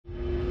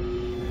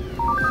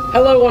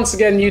Hello once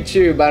again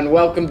YouTube and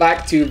welcome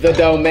back to The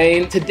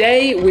Domain.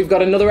 Today we've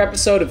got another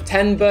episode of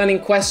 10 Burning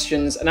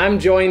Questions and I'm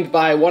joined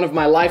by one of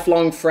my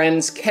lifelong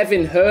friends,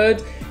 Kevin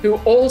Hurd, who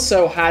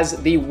also has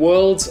the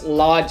world's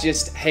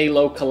largest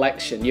Halo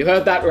collection. You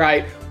heard that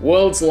right,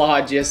 world's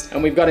largest,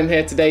 and we've got him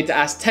here today to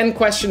ask 10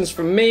 questions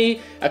from me,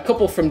 a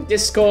couple from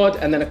Discord,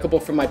 and then a couple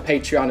from my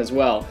Patreon as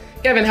well.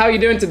 Kevin, how are you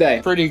doing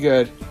today? Pretty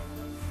good.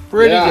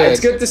 Pretty good.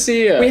 It's good to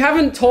see you. We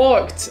haven't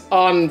talked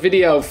on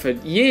video for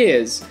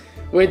years,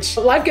 which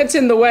life gets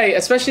in the way,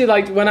 especially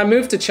like when I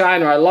moved to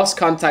China, I lost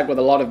contact with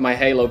a lot of my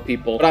Halo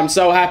people, but I'm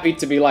so happy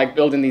to be like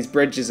building these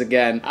bridges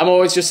again. I'm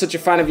always just such a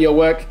fan of your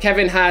work.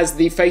 Kevin has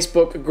the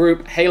Facebook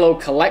group Halo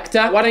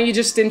Collector. Why don't you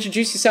just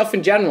introduce yourself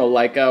in general,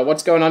 like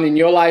what's going on in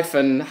your life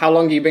and how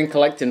long have you been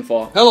collecting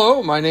for?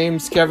 Hello, my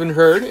name's Kevin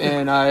Hurd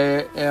and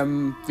I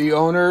am the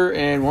owner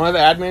and one of the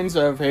admins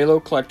of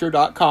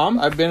HaloCollector.com.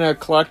 I've been a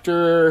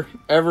collector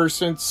ever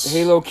since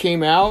Halo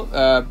came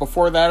out.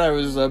 Before that, I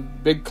was a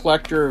big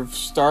collector of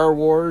Star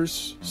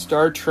Wars,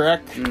 Star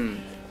Trek,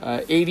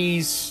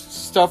 80s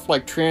stuff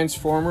like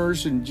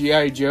Transformers and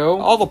G.I.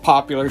 Joe, all the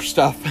popular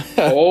stuff.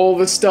 All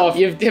the stuff.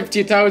 You've dipped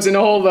your toes in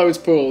all those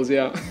pools,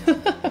 yeah.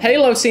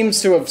 Halo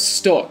seems to have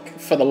stuck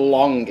for the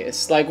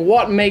longest. Like,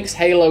 what makes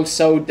Halo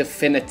so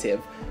definitive?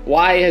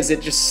 Why has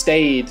it just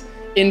stayed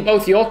in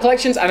both your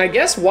collections, and I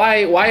guess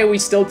why are we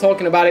still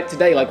talking about it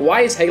today? Like,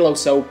 why is Halo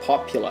so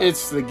popular?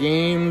 It's the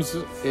games,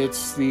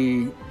 it's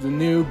the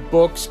new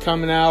books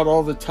coming out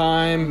all the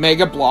time.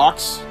 Mega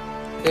Bloks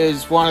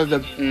is one of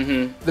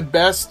the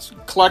best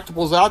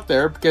collectibles out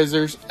there because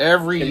there's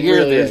every year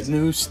really there's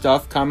new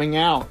stuff coming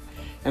out.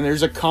 And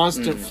there's a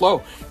constant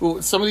flow.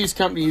 Some of these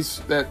companies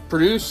that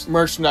produce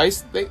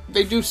merchandise,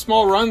 they do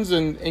small runs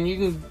and you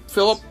can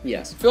fill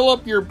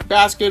up your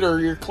basket or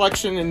your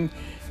collection and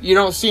you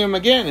don't see them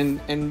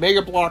again, and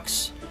Mega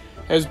Bloks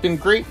has been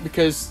great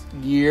because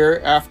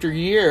year after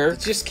year...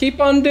 Just keep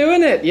on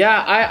doing it.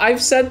 Yeah,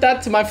 I've said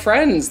that to my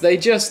friends. They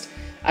just...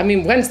 I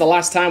mean, when's the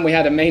last time we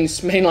had a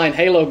mainline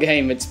Halo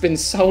game? It's been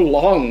so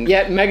long.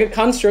 Yet Mega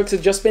Constructs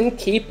have just been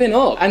keeping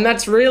up. And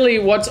that's really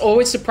what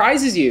always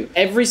surprises you.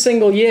 Every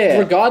single year,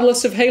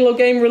 regardless of Halo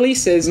game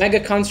releases, Mega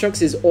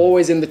Constructs is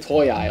always in the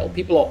toy aisle.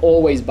 People are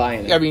always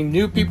buying it. I mean,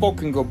 new people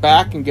can go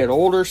back and get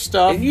older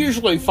stuff. You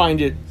usually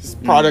find it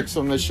products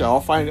on the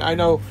shelf. I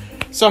know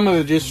some of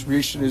the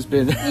distribution has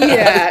been...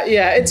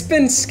 yeah, it's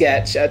been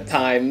sketch at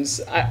times.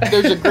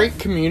 There's a great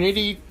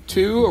community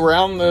too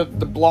around the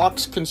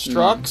Bloks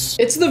constructs.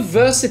 It's the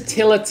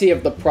versatility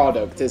of the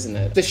product, isn't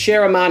it? The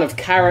sheer amount of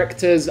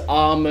characters,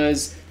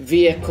 armors,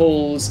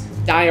 vehicles,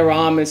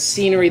 dioramas,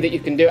 scenery that you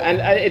can do. And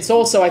it's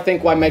also, I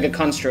think, why Mega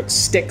Constructs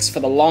sticks for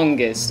the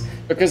longest,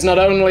 because not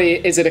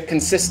only is it a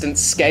consistent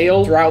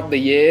scale throughout the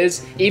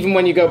years, even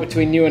when you go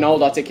between new and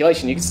old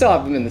articulation, you can still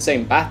have them in the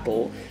same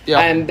battle. Yep.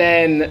 And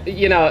then,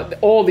 you know,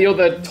 all the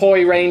other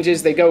toy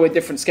ranges, they go with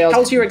different scales.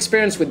 How's your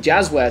experience with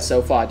Jazzware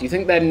so far? Do you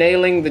think they're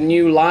nailing the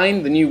new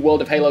line, the new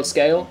World of Halo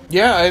scale?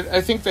 Yeah, I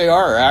think they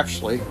are,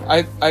 actually.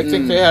 I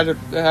think they had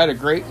a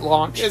great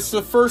launch. It's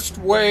the first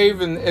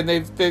wave, and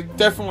they've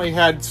definitely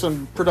had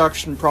some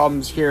production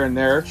problems here and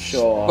there.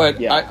 Sure. But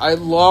yeah. I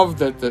love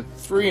that the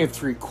 3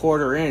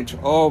 3/4 inch.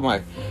 Oh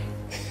my.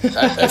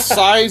 A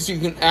size you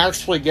can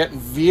actually get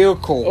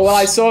vehicles. Well,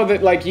 I saw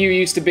that like you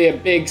used to be a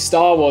big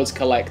Star Wars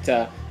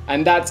collector,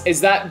 and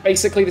is that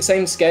basically the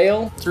same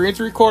scale? 3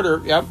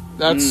 3/4. Yep.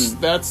 That's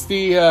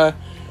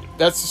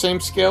the same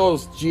scale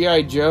as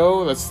G.I.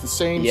 Joe. That's the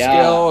same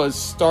scale as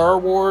Star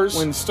Wars.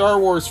 When Star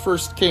Wars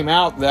first came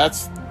out,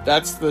 that's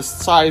the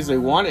size they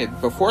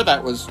wanted. Before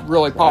that was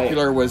really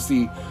popular was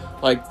the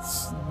like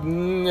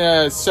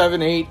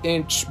 7-8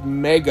 inch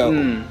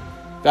Mego.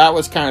 That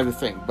was kind of the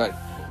thing. But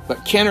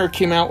Kenner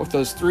came out with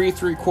those 3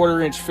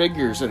 3/4 inch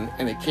figures and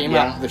they came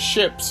out with the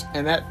ships,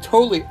 and that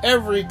totally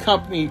every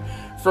company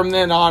from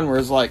then on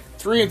was like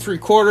 3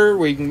 3/4,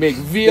 where you can make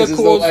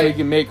vehicles, where you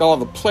can make all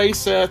the play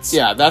sets.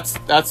 Yeah,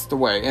 that's the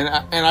way. And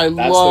I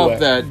love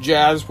that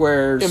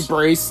Jazzware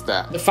embraced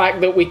that. The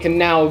fact that we can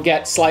now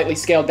get slightly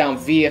scaled down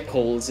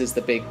vehicles is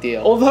the big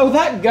deal. Although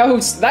that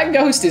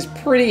ghost is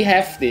pretty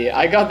hefty.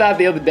 I got that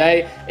the other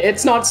day.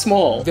 It's not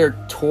small. They're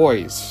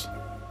toys.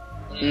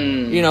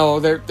 You know,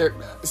 they're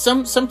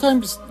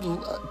sometimes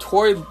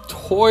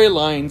toy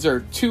lines are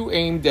too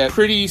aimed at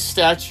pretty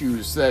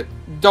statues that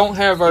don't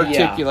have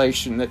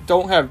articulation, that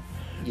don't have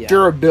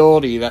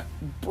durability, that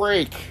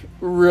break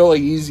really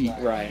easy.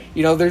 Right.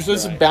 You know, there's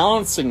this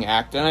balancing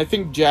act, and I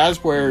think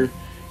Jazzware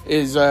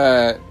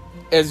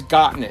has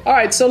gotten it. All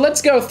right, so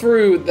let's go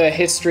through the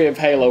history of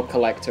Halo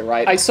Collector,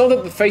 right? I saw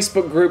that the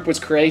Facebook group was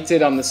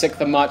created on the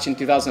 6th of March in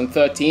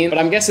 2013, but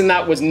I'm guessing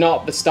that was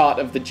not the start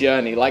of the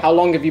journey. Like, how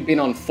long have you been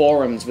on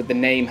forums with the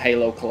name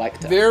Halo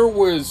Collector? There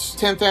was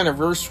 10th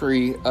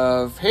anniversary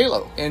of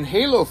Halo and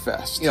Halo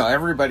Fest. You know,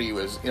 everybody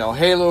was, you know,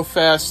 Halo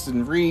Fest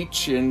and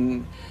Reach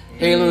and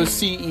Halo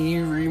CE,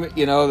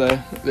 you know,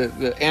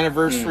 the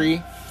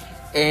anniversary.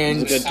 And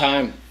it was a good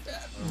time.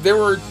 There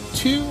were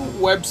 2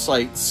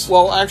 websites,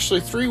 well, actually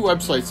 3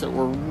 websites that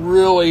were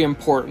really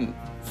important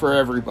for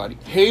everybody.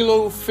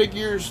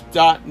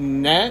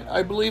 HaloFigures.net,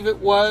 I believe it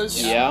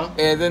was. Yeah.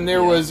 And then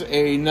there was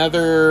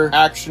another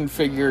action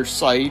figure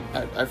site.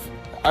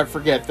 I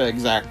forget the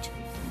exact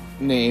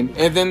name.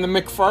 And then the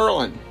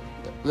McFarlane.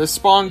 The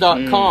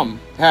Spawn.com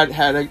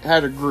had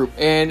a group,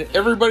 and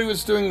everybody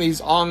was doing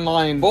these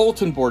online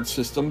bulletin board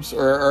systems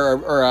or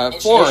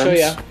forums. Sure,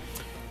 yeah.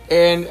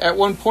 And at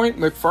one point,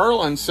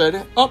 McFarlane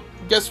said, "Oh,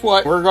 guess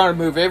what? We're going to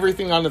move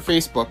everything onto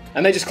Facebook."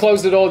 And they just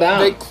closed it all down.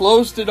 They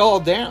closed it all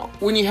down.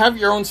 When you have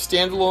your own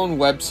standalone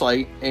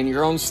website and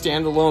your own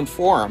standalone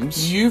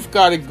forums, you've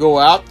got to go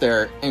out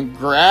there and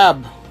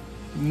grab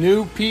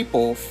new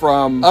people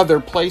from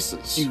other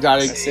places. You got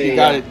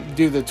to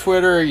do the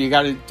Twitter, you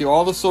got to do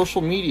all the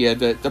social media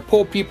to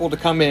pull people to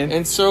come in.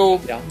 And so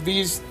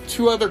these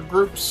two other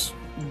groups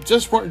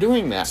just weren't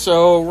doing that.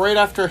 So right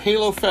after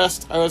Halo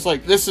Fest, I was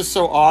like, this is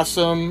so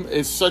awesome.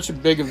 It's such a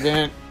big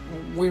event.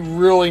 We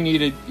really need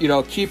to,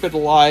 keep it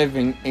alive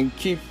and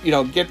keep,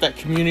 get that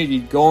community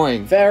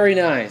going. Very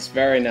nice,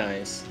 very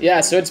nice. Yeah,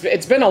 so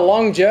it's been a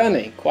long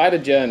journey, quite a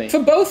journey.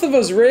 For both of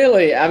us,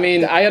 really. I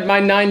mean, I had my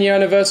 9-year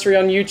anniversary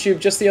on YouTube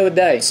just the other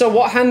day. So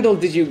what handle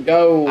did you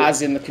go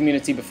as in the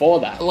community before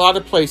that? A lot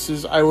of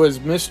places, I was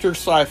Mr.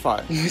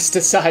 Sci-Fi. Mr.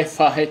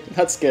 Sci-Fi,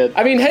 that's good.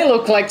 I mean,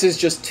 Halo Collector's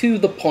just to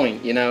the point,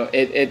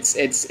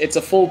 It's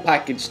a full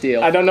package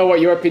deal. I don't know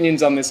what your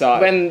opinions on this are.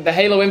 When the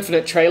Halo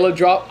Infinite trailer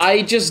dropped,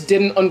 I just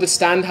didn't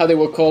understand how they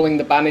were calling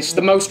the Banished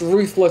the most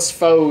ruthless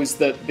foes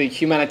that the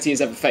humanity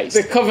has ever faced.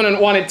 The Covenant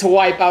wanted to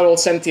wipe out all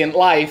sentient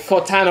life.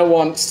 Cortana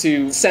wants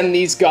to send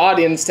these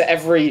Guardians to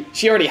every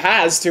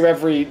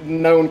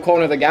known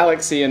corner of the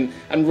galaxy and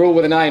rule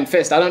with an iron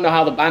fist. I don't know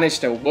how the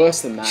Banished are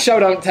worse than that. Show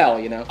don't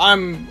tell,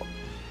 I'm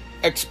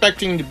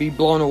expecting to be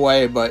blown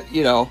away, but,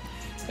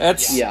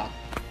 that's... Yeah.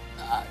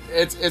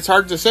 It's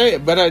hard to say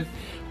it, but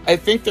I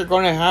think they're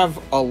going to have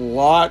a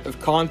lot of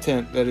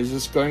content that is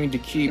just going to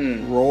keep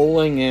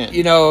rolling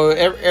in.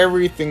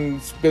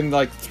 Everything's been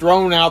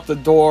thrown out the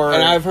door,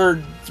 and I've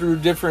heard through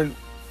different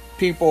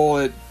people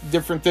that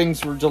different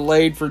things were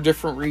delayed for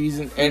different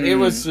reasons, and it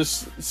was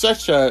just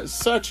such a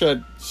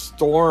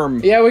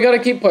storm. Yeah, we got to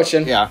keep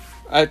pushing. Yeah,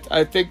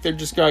 I think they're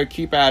just going to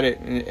keep at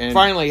it and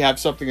finally have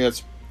something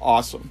that's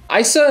awesome.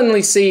 I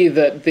certainly see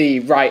that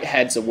the right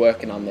heads are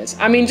working on this.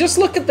 I mean, just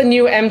look at the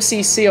new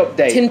MCC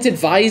update. Tinted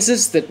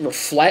visors that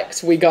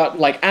reflect. We got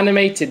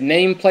animated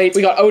nameplates.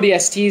 We got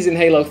ODSTs in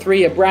Halo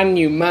 3, a brand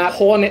new map,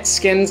 Hornet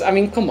skins. I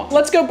mean, come on.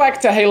 Let's go back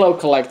to Halo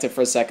Collector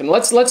for a second.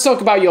 Let's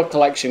talk about your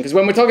collection, because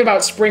when we're talking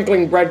about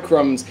sprinkling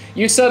breadcrumbs,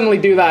 you certainly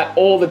do that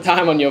all the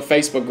time on your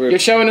Facebook group. You're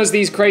showing us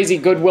these crazy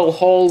Goodwill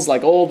hauls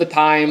all the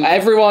time.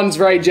 Everyone's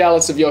very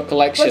jealous of your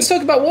collection. Let's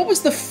talk about what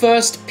was the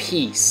first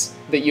piece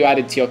that you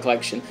added to your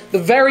collection. The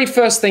very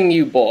first thing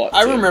you bought.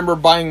 I remember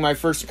buying my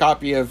first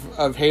copy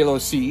of Halo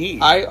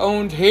CE. I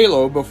owned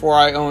Halo before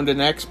I owned an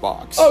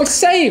Xbox. Oh,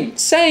 same,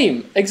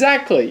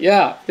 exactly,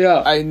 yeah.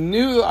 I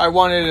knew I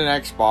wanted an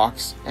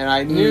Xbox, and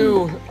I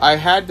knew I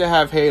had to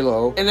have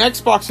Halo. And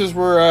Xboxes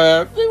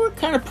were, they were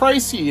kind of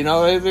pricey,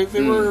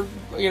 they were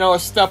a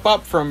step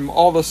up from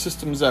all the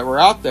systems that were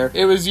out there.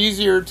 It was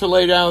easier to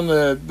lay down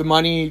the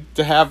money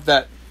to have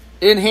that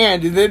in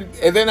hand, and then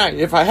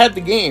if I had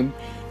the game,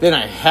 then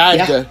I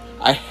had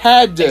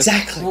to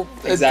exactly.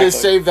 to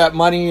save that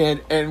money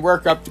and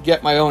work up to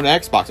get my own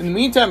Xbox. In the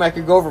meantime, I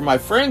could go over to my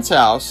friend's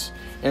house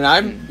and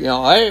I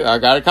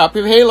got a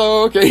copy of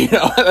Halo. Okay,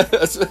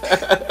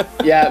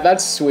 Yeah,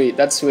 that's sweet.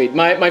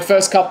 My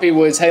first copy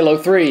was Halo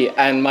 3,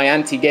 and my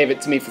auntie gave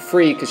it to me for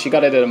free because she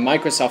got it at a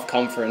Microsoft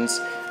conference.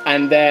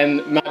 And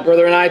then my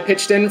brother and I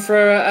pitched in for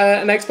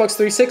an Xbox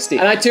 360.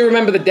 And I too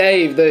remember the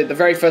day, the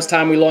very first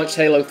time we launched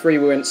Halo 3,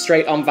 we went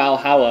straight on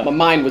Valhalla. My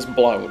mind was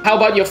blown. How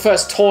about your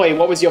first toy?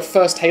 What was your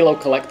first Halo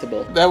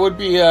collectible? That would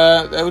be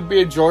a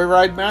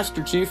Joyride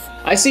Master Chief.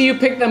 I see you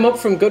pick them up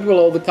from Goodwill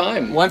all the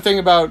time. One thing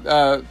about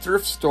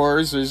thrift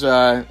stores is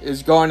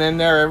going in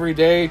there every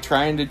day,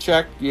 trying to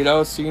check,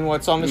 seeing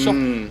what's on the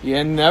shelf.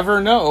 You never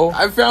know.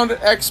 I found an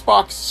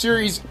Xbox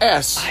Series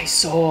S. I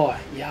saw,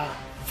 yeah.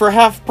 For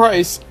half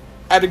price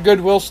at a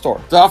Goodwill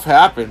store. Stuff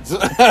happens.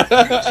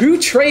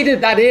 Who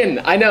traded that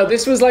in? I know,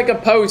 this was a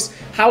post.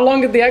 How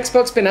long had the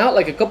Xbox been out?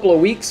 A couple of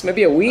weeks?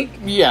 Maybe a week?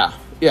 Yeah.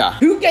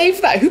 Who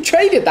gave that? Who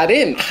traded that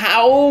in?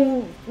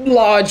 How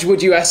large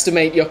would you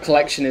estimate your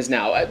collection is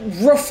now?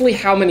 Roughly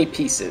how many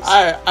pieces?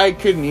 I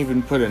couldn't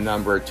even put a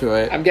number to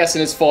it. I'm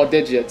guessing it's 4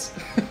 digits.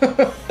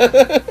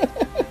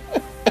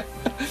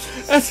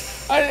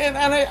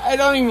 I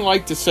don't even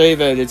like to say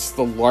that it's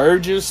the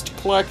largest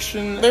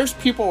collection. There's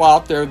people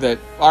out there that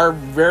are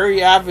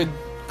very avid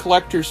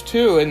collectors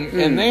too,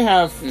 and they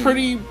have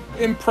pretty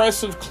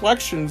impressive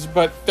collections,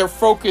 but they're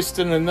focused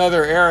in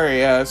another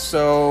area,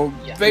 so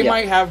they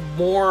might have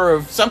more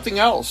of something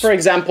else. For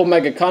example,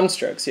 Mega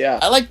Constructs,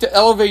 I like to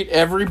elevate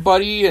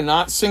everybody and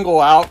not single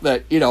out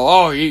that,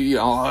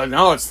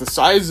 no, it's the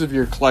size of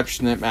your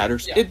collection that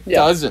matters. It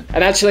doesn't.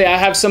 And actually, I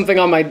have something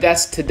on my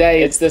desk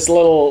today. It's this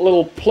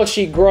little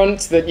plushy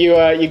grunt that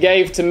you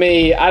gave to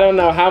me, I don't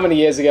know how many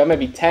years ago,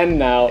 maybe 10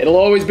 now. It'll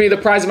always be the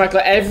prize of my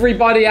collection.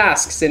 Everybody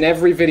asks in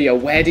every video,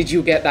 where did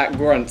you get that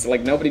grunt?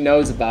 Like, nobody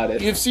knows about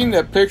it. You've seen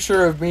that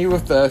picture of me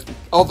with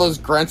all those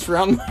grunts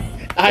around my...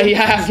 I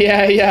have,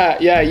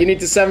 yeah. You need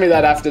to send me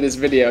that after this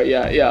video,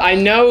 yeah. I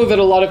know that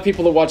a lot of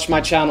people that watch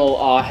my channel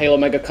are Halo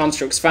Mega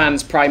Constructs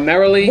fans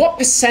primarily. What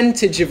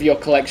percentage of your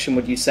collection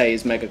would you say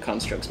is Mega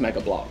Constructs, Mega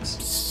Blocks?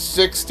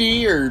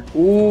 60 or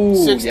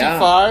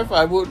 65.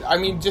 I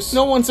mean, just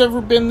no one's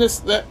ever been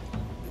that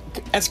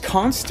as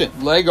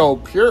constant. Lego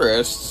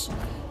purists,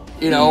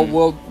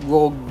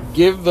 will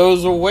give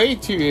those away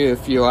to you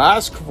if you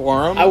ask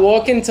for them. I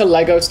walk into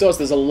Lego stores,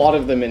 there's a lot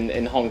of them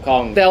in Hong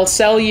Kong. They'll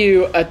sell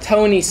you a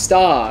Tony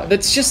Stark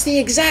that's just the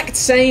exact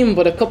same,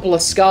 but a couple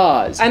of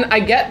scars. And I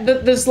get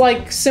that there's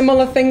like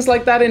similar things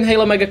like that in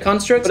Halo Mega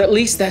Constructs, but at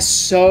least they're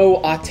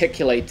so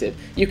articulated.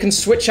 You can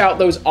switch out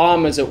those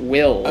armors at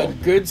will. A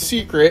good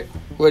secret,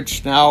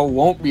 which now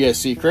won't be a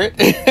secret,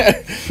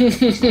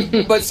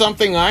 but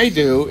something I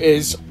do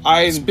is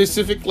I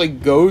specifically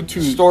go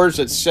to stores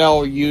that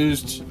sell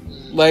used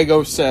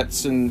Lego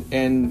sets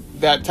and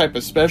that type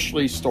of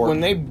specialty store. When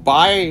they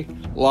buy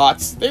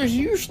lots, there's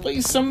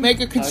usually some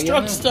Mega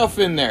Construct stuff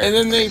in there, and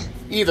then they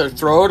either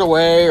throw it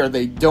away or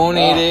they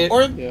donate it,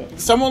 or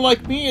someone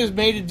like me has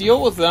made a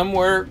deal with them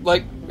where,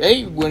 like,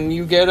 hey, when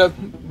you get a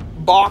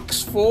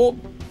box full,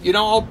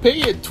 I'll pay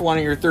you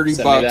 20 or 30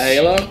 Send bucks. Me the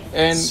Halo?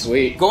 And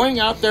sweet. Going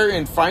out there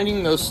and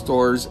finding those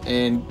stores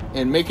and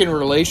making a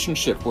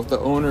relationship with the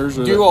owners,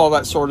 do all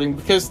that sorting,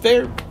 because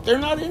they're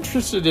not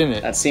interested in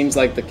it. That seems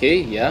like the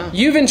key, yeah.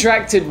 You've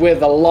interacted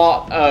with a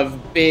lot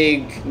of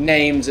big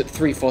names at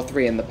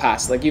 343 in the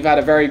past. Like, you've had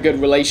a very good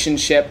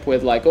relationship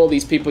with, like, all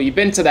these people. You've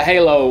been to the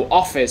Halo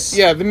office.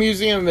 Yeah, the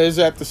museum is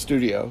at the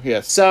studio,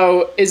 yes.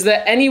 So, is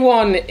there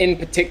anyone in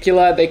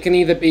particular? They can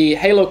either be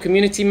Halo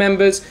community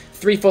members,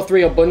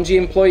 343 or Bungie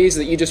employees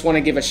that you just want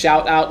to give a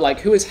shout out? Like,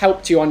 who has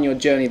helped you on your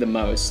journey the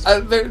most?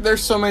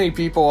 There's so many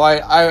people.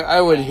 I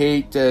would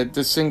hate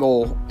to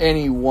single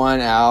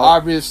anyone out.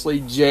 Obviously,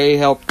 Jay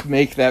helped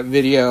make that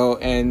video,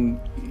 and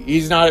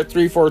he's not at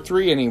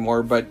 343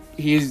 anymore, but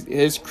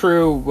his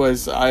crew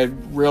was, I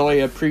really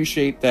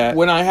appreciate that.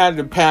 When I had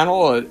a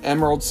panel at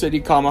Emerald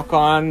City Comic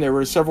Con, there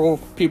were several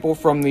people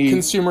from the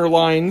consumer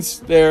lines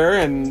there,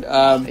 and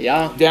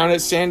down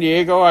at San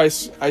Diego, I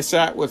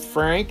sat with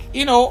Frank.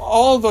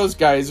 All of those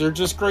guys are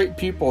just great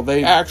people.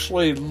 They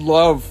actually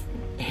love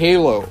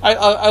Halo.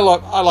 I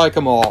like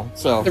them all.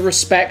 So the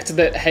respect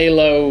that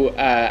Halo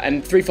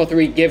and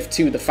 343 give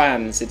to the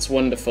fans, it's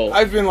wonderful.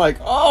 I've been like,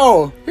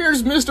 oh,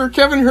 here's Mr.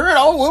 Kevin Hurd.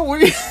 Oh, what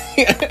would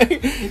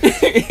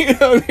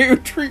they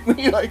would treat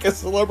me like a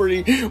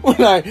celebrity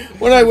when I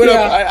went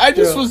up. I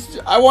just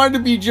I wanted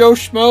to be Joe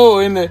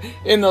Schmo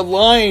in the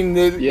line.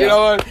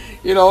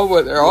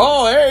 But they're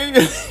all,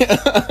 hey.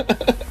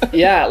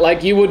 Yeah,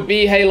 like, you would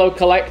be Halo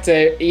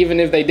collector even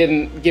if they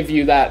didn't give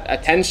you that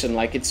attention.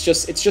 Like, it's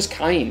just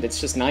kind. It's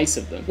just nice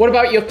of them. What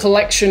about your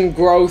collection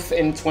growth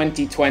in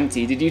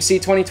 2020? Did you see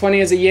 2020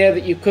 as a year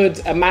that you could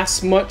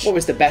amass much? What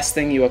was the best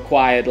thing you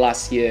acquired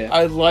last year?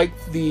 I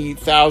liked the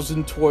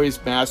 1,000 Toys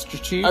Master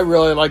Chief. I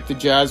really like the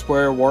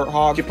Jazzware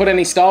Warthog. Did you put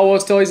any Star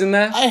Wars toys in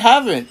there? I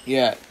haven't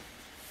yet.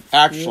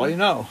 Actually,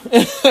 no.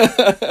 Give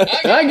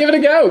it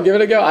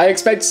a go. I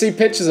expect to see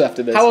pictures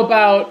after this. How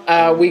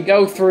about we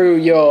go through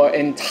your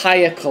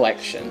entire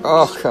collection?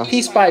 Oh, God.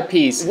 Piece by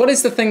piece. What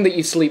is the thing that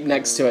you sleep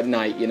next to at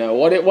night,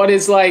 What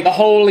is, like, the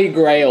holy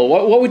grail?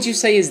 What would you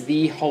say is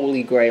the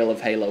holy grail of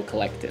Halo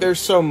collecting?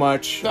 There's so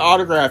much. The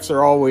autographs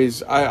are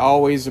I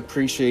always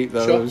appreciate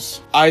those.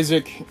 Sure.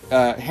 Isaac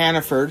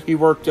Hannaford, he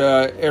worked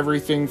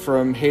everything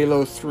from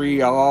Halo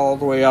 3 all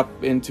the way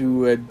up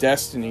into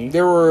Destiny.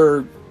 There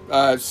were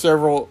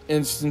several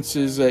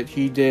instances that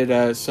he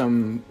did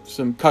some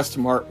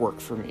custom artwork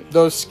for me.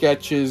 Those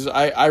sketches,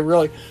 I've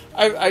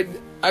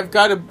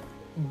got a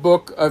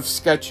book of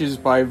sketches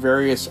by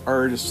various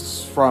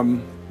artists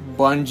from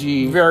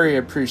Bungie. Very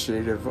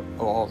appreciative of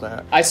all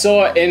that. I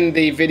saw in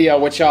the video,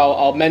 which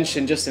I'll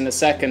mention just in a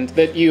second,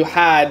 that you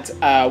had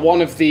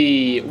one of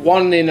the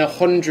 1 in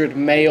 100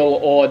 mail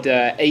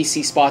order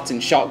AC Spartan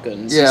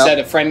shotguns. Yeah. You said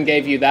a friend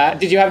gave you that.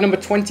 Did you have number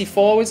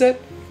 24, was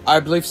it? I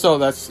believe so.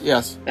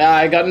 Yes.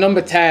 I got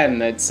number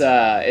 10.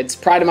 It's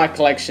pride of my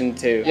collection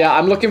too. Yeah,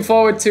 I'm looking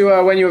forward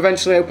to when you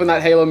eventually open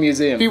that Halo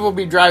museum. People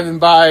be driving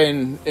by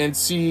and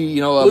see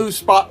a blue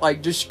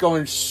spotlight just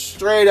going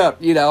straight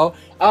up.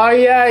 Oh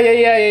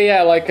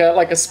yeah, like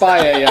a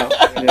spire. Yeah.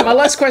 My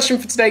last question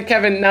for today,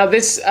 Kevin. Now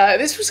this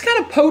was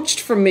kind of poached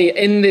from me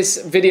in this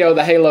video,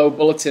 the Halo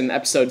Bulletin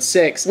episode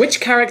 6.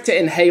 Which character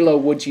in Halo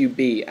would you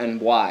be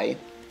and why?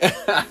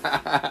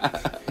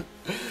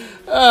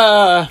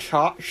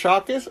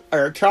 Chocus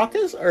or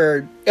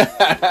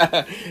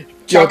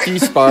Guilty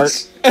Spark.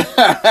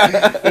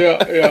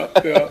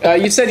 yeah.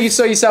 You said you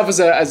saw yourself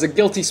as a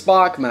guilty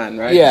spark man,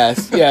 right?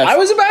 Yes. I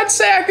was about to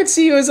say I could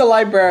see you as a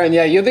librarian.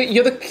 Yeah, you're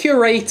the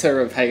curator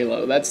of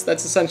Halo. That's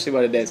essentially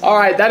what it is. All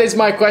right, that is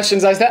my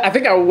questions. I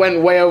think I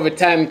went way over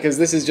 10 because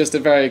this is just a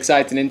very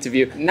exciting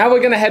interview. Now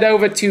we're gonna head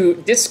over to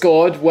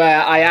Discord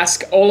where I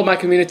ask all of my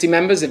community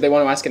members if they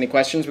want to ask any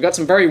questions. We got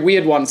some very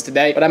weird ones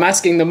today, but I'm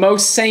asking the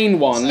most sane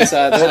ones.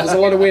 There's a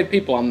lot of weird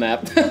people on there.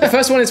 The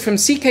first one is from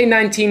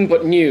CK19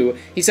 but new.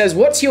 He says,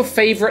 "What's your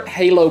favorite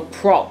Halo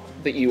prop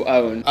that you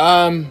own?"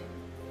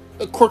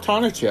 A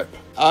Cortana chip.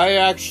 I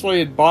actually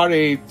had bought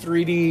a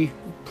 3D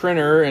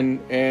printer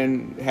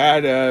and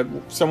had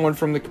someone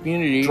from the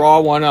community draw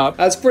one up.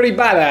 That's pretty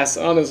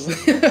badass,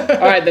 honestly. All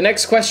right, the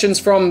next question's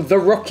from The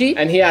Rookie,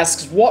 and he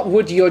asks, "What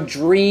would your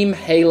dream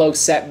Halo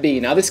set be?"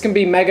 Now, this can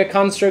be Mega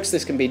Constructs,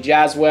 this can be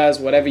Jazzwares,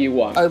 whatever you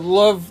want. I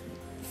love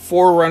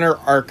Forerunner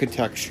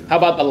architecture. How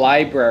about the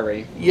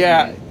library?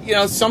 Yeah, you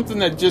know, something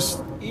that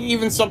just...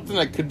 even something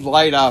that could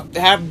light up,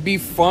 be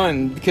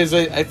fun, because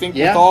I think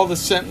with all the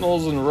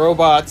Sentinels and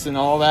robots and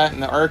all that,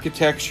 and the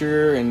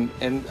architecture, and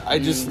I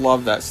just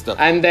love that stuff.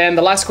 And then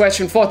the last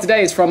question for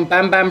today is from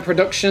Bam Bam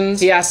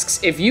Productions. He asks,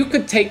 "If you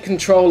could take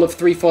control of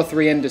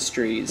 343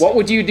 Industries, what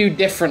would you do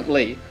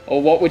differently,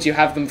 or what would you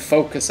have them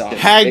focus on?"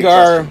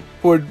 Hagar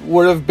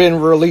would have been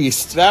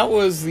released. That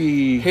was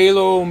the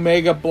Halo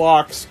Mega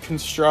Bloks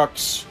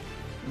Constructs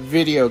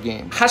video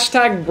game.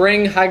 Hashtag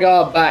bring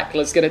Hagar back.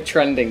 Let's get it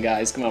trending,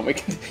 guys. Come on,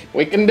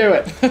 we can do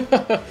it.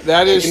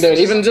 That is, we can do it.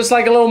 Even just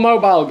like a little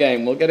mobile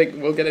game, we'll get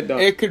it done.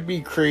 It could be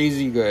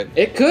crazy good.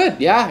 It could,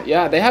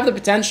 yeah. They have the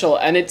potential,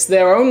 and it's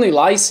their only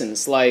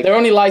license. Like their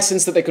only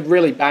license that they could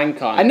really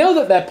bank on. I know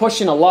that they're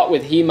pushing a lot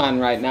with He-Man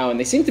right now, and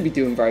they seem to be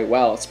doing very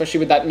well, especially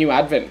with that new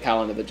Advent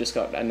calendar that just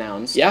got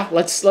announced. Yeah,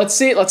 let's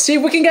see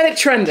if we can get it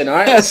trending. All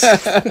right.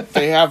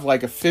 They have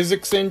like a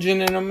physics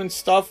engine in them and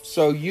stuff,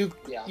 so you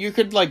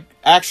could like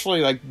actually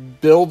like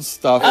build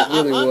stuff. It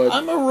really would.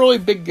 I'm a really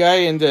big guy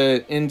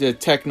into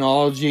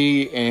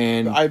technology,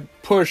 and I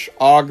push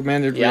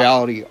augmented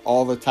reality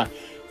all the time.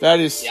 That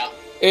is,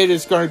 it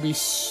is going to be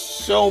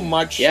so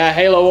much. Yeah,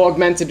 Halo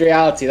augmented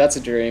reality, that's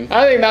a dream.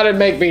 I think that'd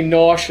make me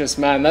nauseous,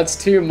 man.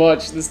 That's too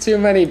much. There's too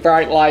many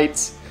bright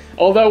lights.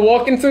 Although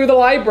walking through the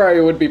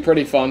library would be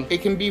pretty fun.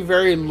 It can be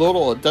very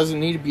little. It doesn't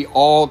need to be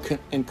all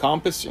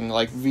encompassing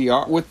like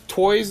VR. With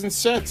toys and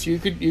sets, you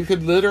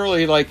could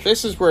literally, like,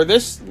 this is where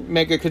this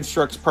Mega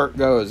Constructs part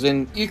goes,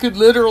 and you could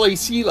literally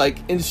see like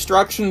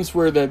instructions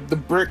where the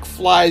brick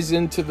flies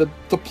into the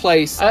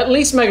place. At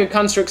least Mega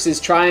Constructs is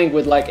trying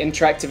with like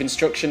interactive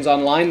instructions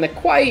online. They're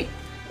quite...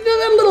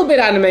 they're a little bit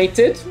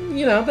animated,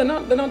 you know, they're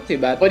not too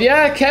bad. But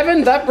yeah,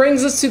 Kevin, that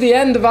brings us to the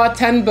end of our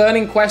 10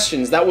 burning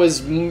questions. That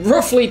was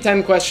roughly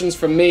 10 questions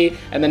from me,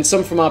 and then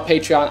some from our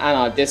Patreon and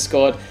our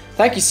Discord.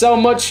 Thank you so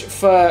much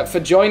for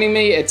joining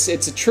me. It's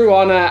a true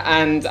honor,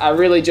 and I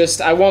really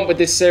I want with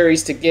this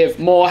series to give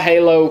more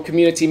Halo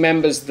community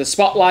members the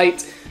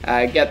spotlight,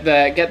 get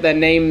their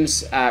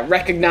names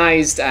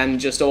recognized, and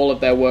just all of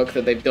their work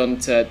that they've done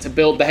to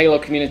build the Halo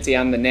community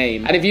and the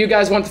name. And if you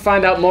guys want to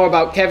find out more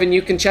about Kevin,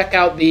 you can check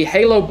out the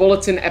Halo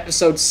Bulletin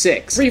episode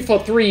 6.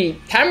 343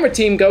 camera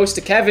team goes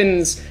to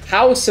Kevin's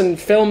house and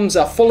films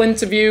a full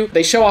interview.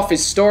 They show off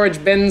his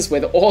storage bins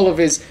with all of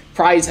his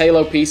prize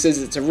Halo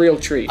pieces. It's a real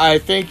treat. I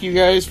thank you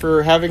guys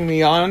for having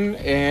me on,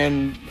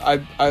 and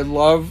I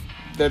love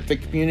that the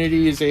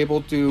community is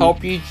able to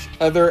help each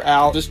other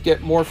out, just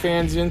get more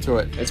fans into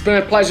it. It's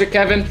been a pleasure,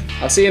 Kevin.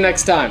 I'll see you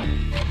next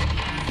time.